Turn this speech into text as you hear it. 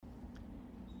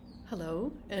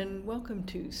Hello, and welcome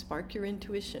to Spark Your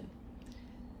Intuition.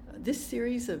 This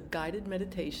series of guided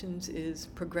meditations is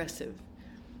progressive.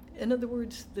 In other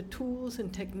words, the tools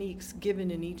and techniques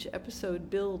given in each episode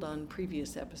build on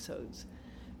previous episodes.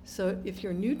 So if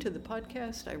you're new to the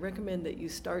podcast, I recommend that you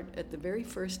start at the very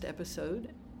first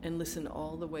episode and listen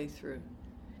all the way through.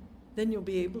 Then you'll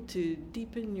be able to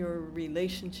deepen your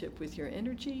relationship with your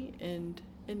energy and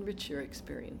enrich your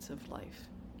experience of life.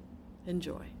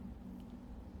 Enjoy.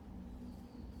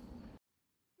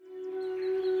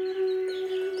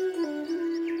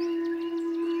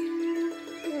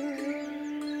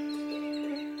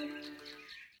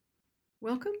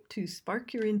 Welcome to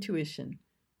Spark Your Intuition,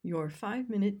 your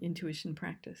 5-minute intuition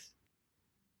practice.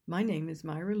 My name is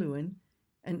Myra Lewin,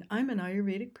 and I'm an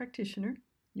Ayurvedic practitioner,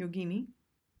 yogini,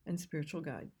 and spiritual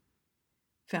guide.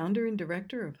 Founder and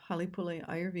director of Halipule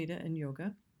Ayurveda and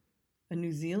Yoga, a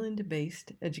New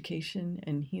Zealand-based education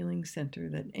and healing center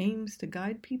that aims to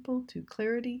guide people to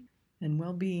clarity and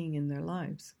well-being in their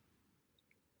lives.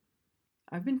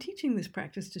 I've been teaching this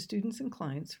practice to students and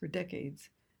clients for decades,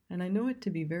 and I know it to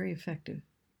be very effective.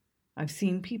 I've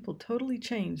seen people totally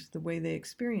change the way they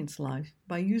experience life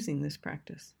by using this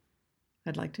practice.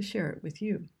 I'd like to share it with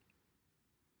you.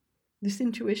 This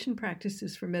intuition practice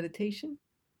is for meditation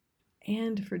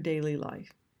and for daily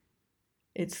life.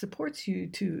 It supports you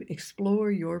to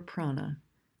explore your prana,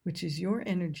 which is your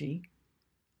energy,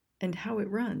 and how it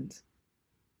runs.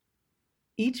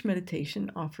 Each meditation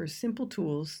offers simple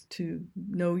tools to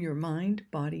know your mind,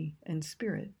 body, and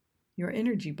spirit, your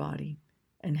energy body,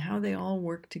 and how they all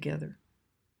work together.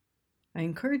 I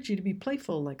encourage you to be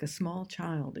playful like a small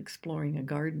child exploring a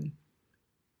garden.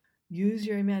 Use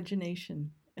your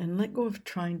imagination and let go of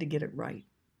trying to get it right.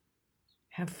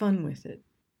 Have fun with it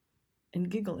and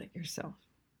giggle at yourself.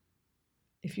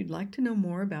 If you'd like to know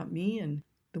more about me and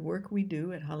the work we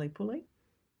do at Halipule,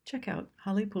 check out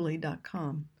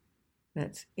halipule.com.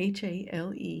 That's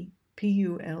HALEPULE.com.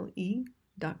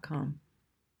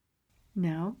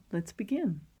 Now, let's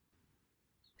begin.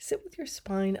 Sit with your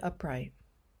spine upright.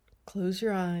 Close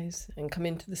your eyes and come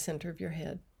into the center of your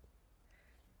head.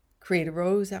 Create a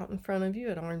rose out in front of you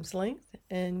at arm's length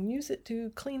and use it to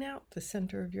clean out the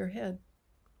center of your head.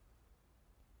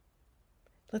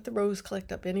 Let the rose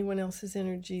collect up anyone else's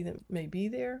energy that may be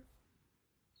there,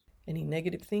 any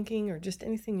negative thinking, or just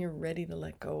anything you're ready to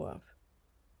let go of.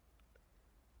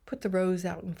 Put the rose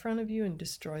out in front of you and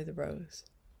destroy the rose.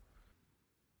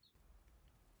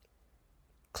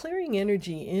 Clearing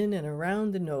energy in and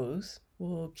around the nose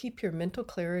will keep your mental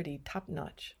clarity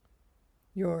top-notch,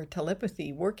 your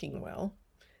telepathy working well,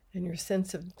 and your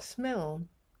sense of smell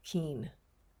keen.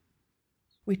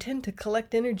 We tend to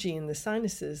collect energy in the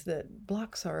sinuses that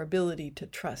blocks our ability to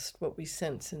trust what we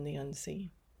sense in the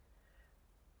unseen,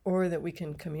 or that we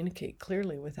can communicate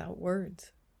clearly without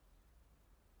words.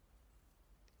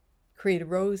 Create a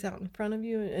rose out in front of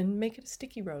you and make it a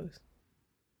sticky rose.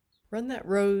 Run that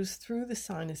rose through the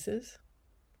sinuses,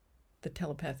 the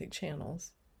telepathic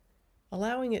channels,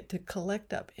 allowing it to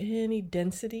collect up any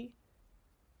density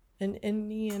and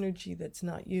any energy that's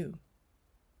not you.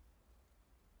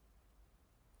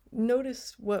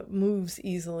 Notice what moves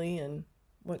easily and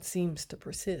what seems to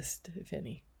persist, if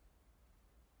any.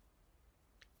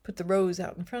 Put the rose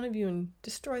out in front of you and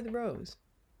destroy the rose.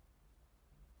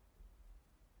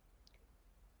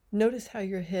 Notice how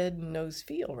your head and nose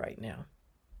feel right now.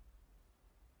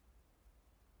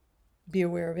 Be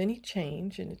aware of any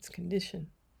change in its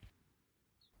condition.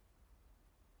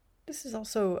 This is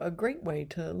also a great way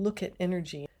to look at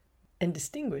energy and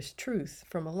distinguish truth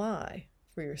from a lie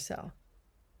for yourself.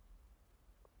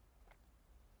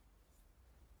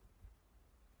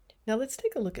 Now let's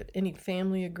take a look at any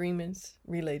family agreements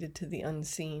related to the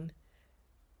unseen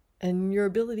and your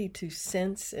ability to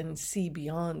sense and see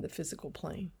beyond the physical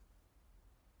plane.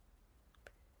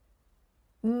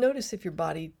 Notice if your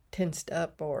body tensed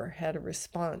up or had a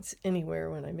response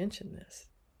anywhere when I mentioned this.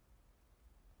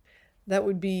 That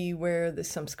would be where the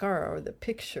samskara, or the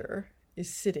picture,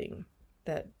 is sitting,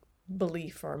 that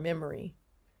belief or memory.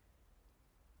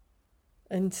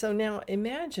 And so now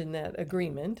imagine that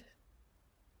agreement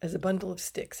as a bundle of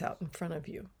sticks out in front of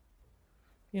you.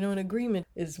 You know, an agreement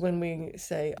is when we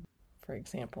say, for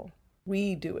example,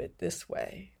 we do it this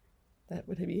way. That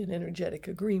would be an energetic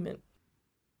agreement.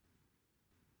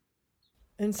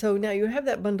 And so now you have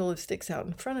that bundle of sticks out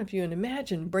in front of you, and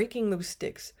imagine breaking those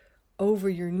sticks over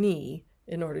your knee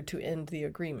in order to end the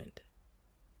agreement.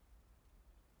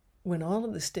 When all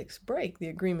of the sticks break, the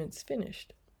agreement's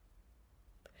finished.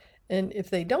 And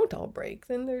if they don't all break,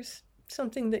 then there's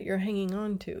something that you're hanging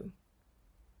on to.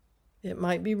 It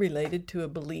might be related to a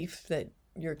belief that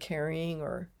you're carrying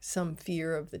or some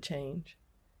fear of the change.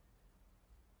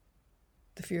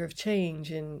 The fear of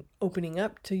change in opening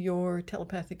up to your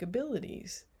telepathic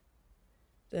abilities,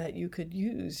 that you could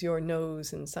use your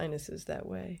nose and sinuses that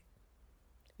way.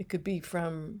 It could be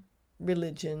from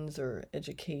religions or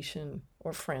education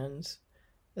or friends,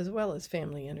 as well as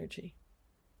family energy.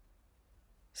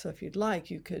 So if you'd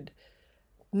like, you could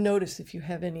notice if you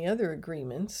have any other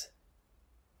agreements,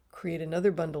 create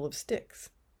another bundle of sticks.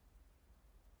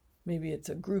 Maybe it's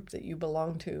a group that you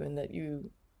belong to and that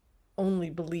you only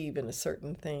believe in a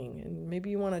certain thing, and maybe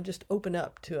you want to just open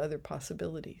up to other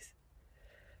possibilities.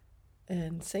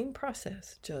 And same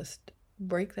process, just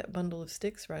break that bundle of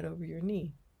sticks right over your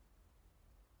knee,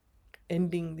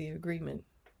 ending the agreement.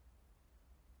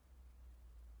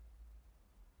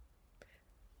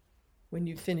 When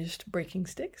you've finished breaking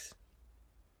sticks,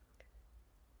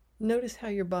 notice how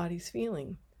your body's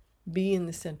feeling. Be in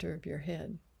the center of your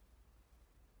head.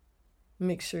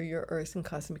 Make sure your earth and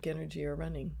cosmic energy are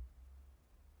running.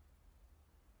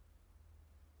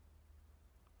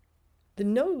 The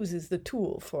nose is the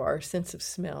tool for our sense of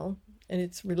smell, and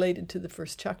it's related to the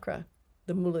first chakra,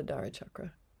 the Muladhara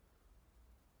chakra.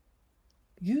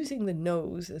 Using the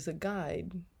nose as a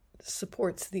guide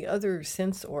supports the other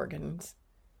sense organs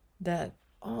that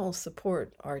all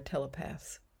support our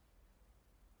telepaths.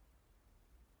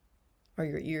 Are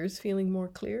your ears feeling more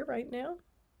clear right now?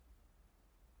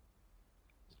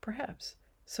 Perhaps.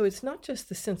 So it's not just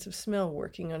the sense of smell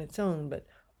working on its own, but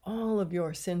all of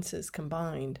your senses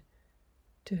combined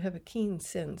to have a keen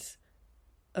sense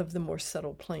of the more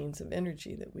subtle planes of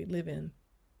energy that we live in.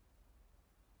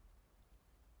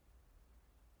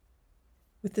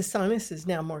 With the sinuses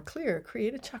now more clear,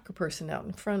 create a chakra person out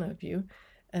in front of you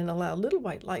and allow little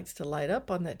white lights to light up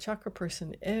on that chakra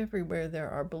person everywhere there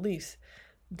are beliefs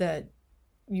that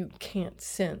you can't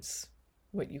sense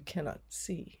what you cannot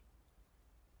see.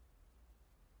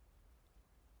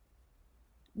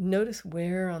 Notice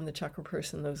where on the chakra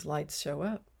person those lights show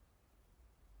up.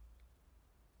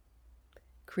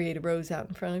 Create a rose out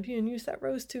in front of you and use that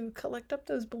rose to collect up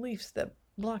those beliefs that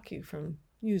block you from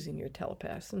using your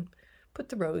telepaths, and put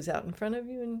the rose out in front of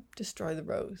you and destroy the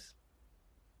rose.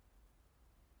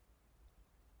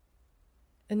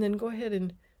 And then go ahead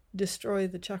and destroy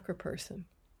the chakra person.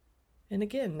 And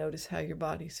again, notice how your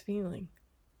body's feeling.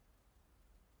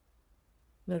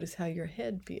 Notice how your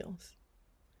head feels.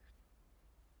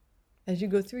 As you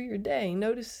go through your day,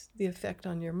 notice the effect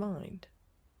on your mind.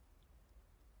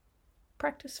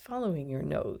 Practice following your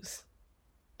nose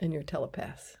and your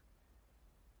telepaths.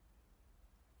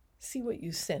 See what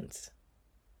you sense.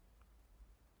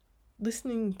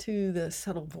 Listening to the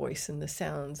subtle voice and the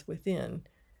sounds within,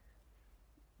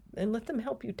 and let them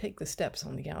help you take the steps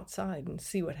on the outside and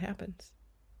see what happens.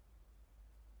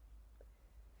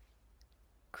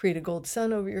 Create a gold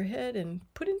sun over your head and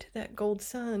put into that gold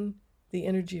sun the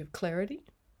energy of clarity,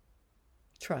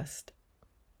 trust,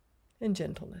 and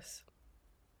gentleness,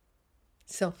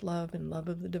 self-love and love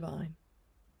of the divine.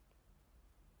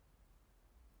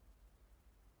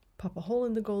 Pop a hole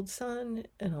in the gold sun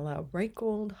and allow bright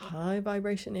gold, high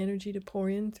vibration energy to pour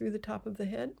in through the top of the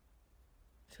head,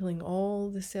 filling all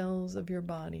the cells of your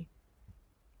body,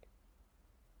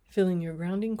 filling your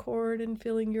grounding cord and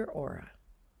filling your aura,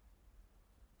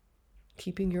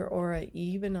 keeping your aura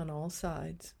even on all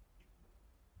sides.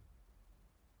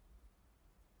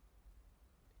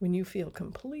 When you feel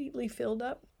completely filled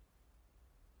up,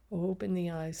 open the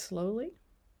eyes slowly.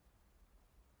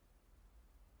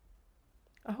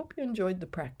 I hope you enjoyed the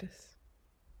practice.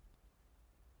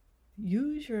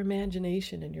 Use your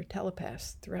imagination and your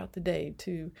telepaths throughout the day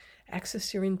to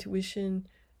access your intuition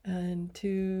and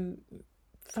to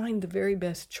find the very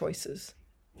best choices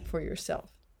for yourself,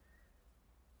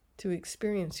 to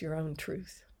experience your own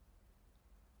truth.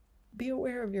 Be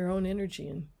aware of your own energy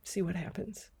and see what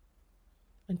happens.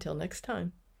 Until next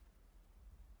time.